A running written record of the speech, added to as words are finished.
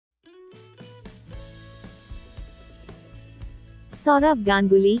Sourav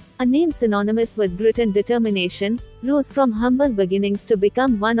Ganguly, a name synonymous with grit and determination, rose from humble beginnings to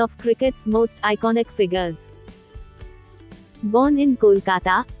become one of cricket's most iconic figures. Born in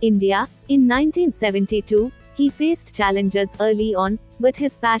Kolkata, India, in 1972, he faced challenges early on, but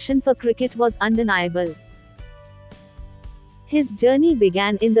his passion for cricket was undeniable. His journey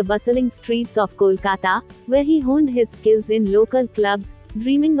began in the bustling streets of Kolkata, where he honed his skills in local clubs,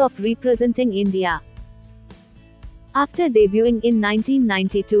 dreaming of representing India. After debuting in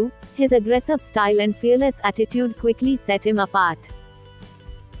 1992, his aggressive style and fearless attitude quickly set him apart.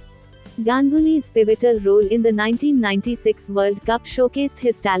 Ganguly's pivotal role in the 1996 World Cup showcased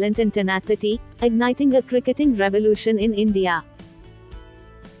his talent and tenacity, igniting a cricketing revolution in India.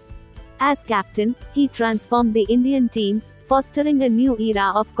 As captain, he transformed the Indian team, fostering a new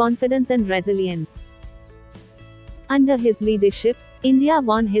era of confidence and resilience. Under his leadership, India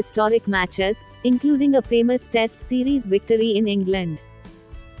won historic matches, including a famous Test series victory in England.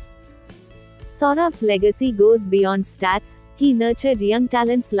 Sourav's legacy goes beyond stats. He nurtured young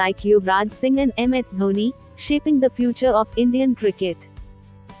talents like Yuvraj Singh and MS Dhoni, shaping the future of Indian cricket.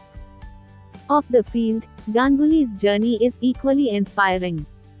 Off the field, Ganguly's journey is equally inspiring.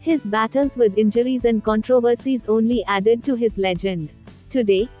 His battles with injuries and controversies only added to his legend.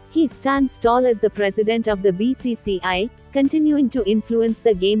 Today, he stands tall as the president of the BCCI, continuing to influence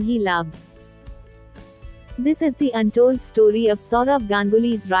the game he loves. This is the untold story of Sourav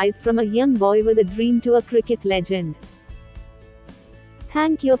Ganguly's rise from a young boy with a dream to a cricket legend.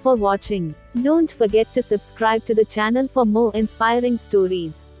 Thank you for watching. Don't forget to subscribe to the channel for more inspiring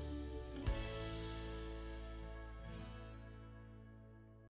stories.